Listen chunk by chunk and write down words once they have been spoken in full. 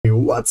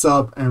What's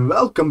up and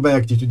welcome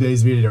back to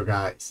today's video,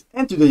 guys.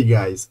 And today,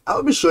 guys,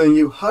 I'll be showing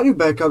you how to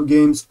backup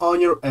games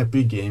on your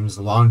Epic Games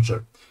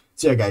launcher.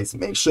 So yeah, guys,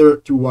 make sure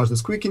to watch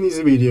this quick and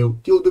easy video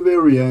till the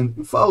very end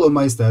and follow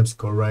my steps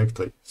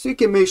correctly, so you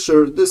can make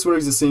sure this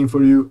works the same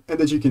for you and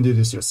that you can do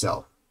this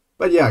yourself.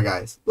 But yeah,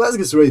 guys, let's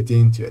get straight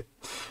into it.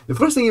 The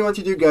first thing you want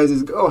to do, guys,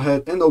 is go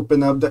ahead and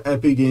open up the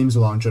Epic Games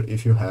launcher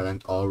if you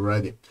haven't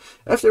already.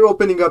 After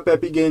opening up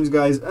Epic Games,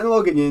 guys, and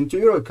logging into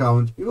your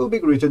account, you will be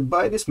greeted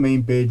by this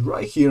main page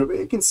right here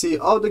where you can see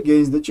all the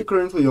games that you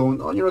currently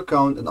own on your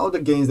account and all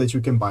the games that you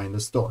can buy in the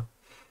store.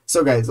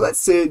 So guys, let's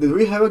say that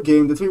we have a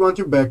game that we want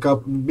to back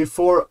up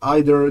before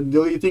either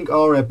deleting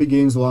our Epic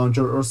Games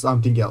launcher or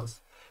something else.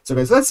 So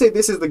guys, let's say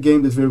this is the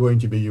game that we're going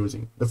to be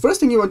using. The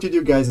first thing you want to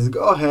do, guys, is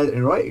go ahead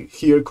and right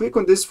here click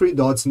on these three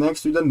dots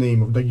next to the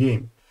name of the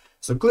game.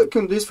 So click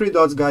on these three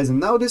dots, guys, and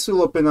now this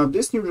will open up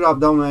this new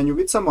drop down menu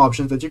with some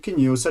options that you can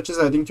use, such as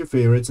adding to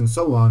favorites and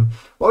so on.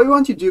 What we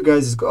want to do,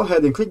 guys, is go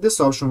ahead and click this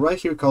option right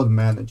here called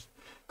manage.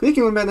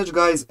 Clicking on manage,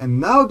 guys,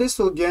 and now this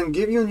will again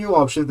give you new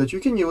options that you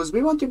can use.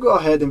 We want to go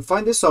ahead and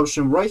find this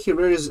option right here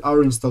where is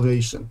our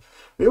installation.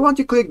 We want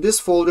to click this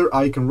folder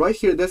icon right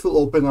here that will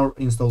open our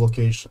install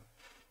location.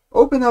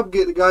 Open up,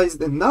 guys,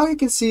 and now you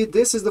can see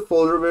this is the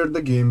folder where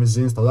the game is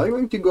installed. I'm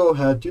going to go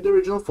ahead to the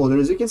original folder.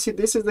 As you can see,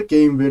 this is the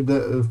game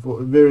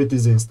where it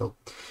is installed.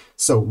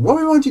 So what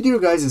we want to do,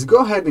 guys, is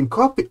go ahead and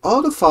copy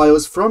all the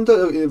files from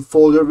the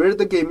folder where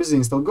the game is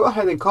installed. Go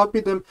ahead and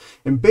copy them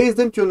and paste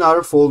them to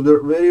another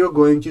folder where you're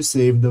going to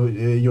save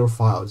your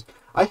files.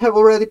 I have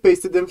already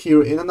pasted them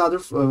here in another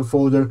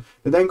folder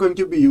that I'm going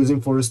to be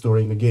using for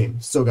restoring the game.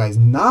 So guys,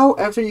 now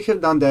after you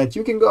have done that,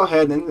 you can go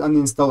ahead and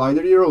uninstall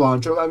either your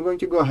launcher. I'm going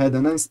to go ahead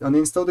and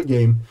uninstall the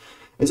game.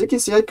 As you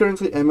can see, I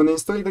currently am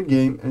uninstalling the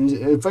game, and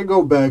if I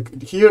go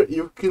back here,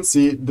 you can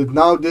see that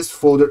now this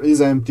folder is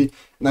empty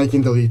and I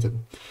can delete it.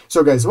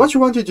 So guys, what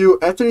you want to do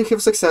after you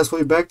have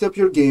successfully backed up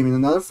your game in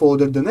another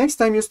folder, the next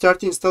time you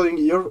start installing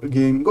your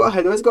game,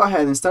 let's go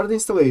ahead and start the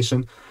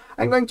installation.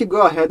 I'm going to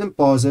go ahead and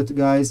pause it,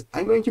 guys.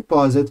 I'm going to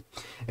pause it,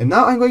 and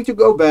now I'm going to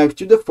go back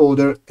to the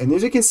folder, and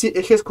as you can see,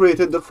 it has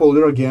created the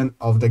folder again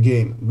of the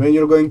game when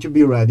you're going to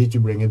be ready to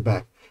bring it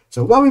back.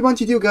 So what we want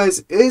to do,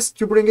 guys, is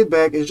to bring it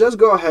back is just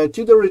go ahead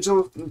to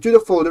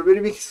the folder where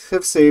we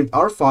have saved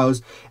our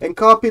files and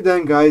copy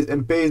them, guys,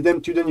 and paste them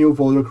to the new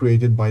folder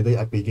created by the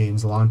Epic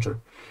Games launcher.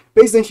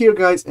 Paste them here,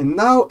 guys, and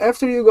now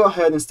after you go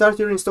ahead and start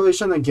your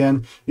installation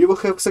again, you will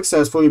have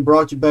successfully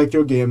brought back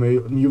your game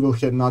and you will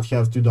not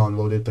have to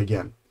download it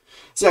again.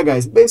 So yeah,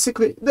 guys,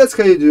 basically that's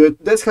how you do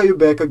it. That's how you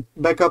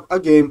back up a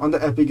game on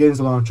the Epic Games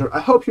launcher. I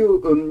hope you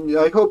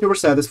were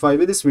satisfied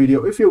with this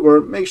video. If you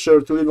were, make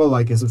sure to leave a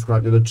like and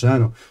subscribe to the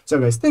channel. So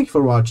guys, thank you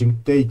for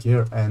watching. Take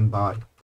care and bye.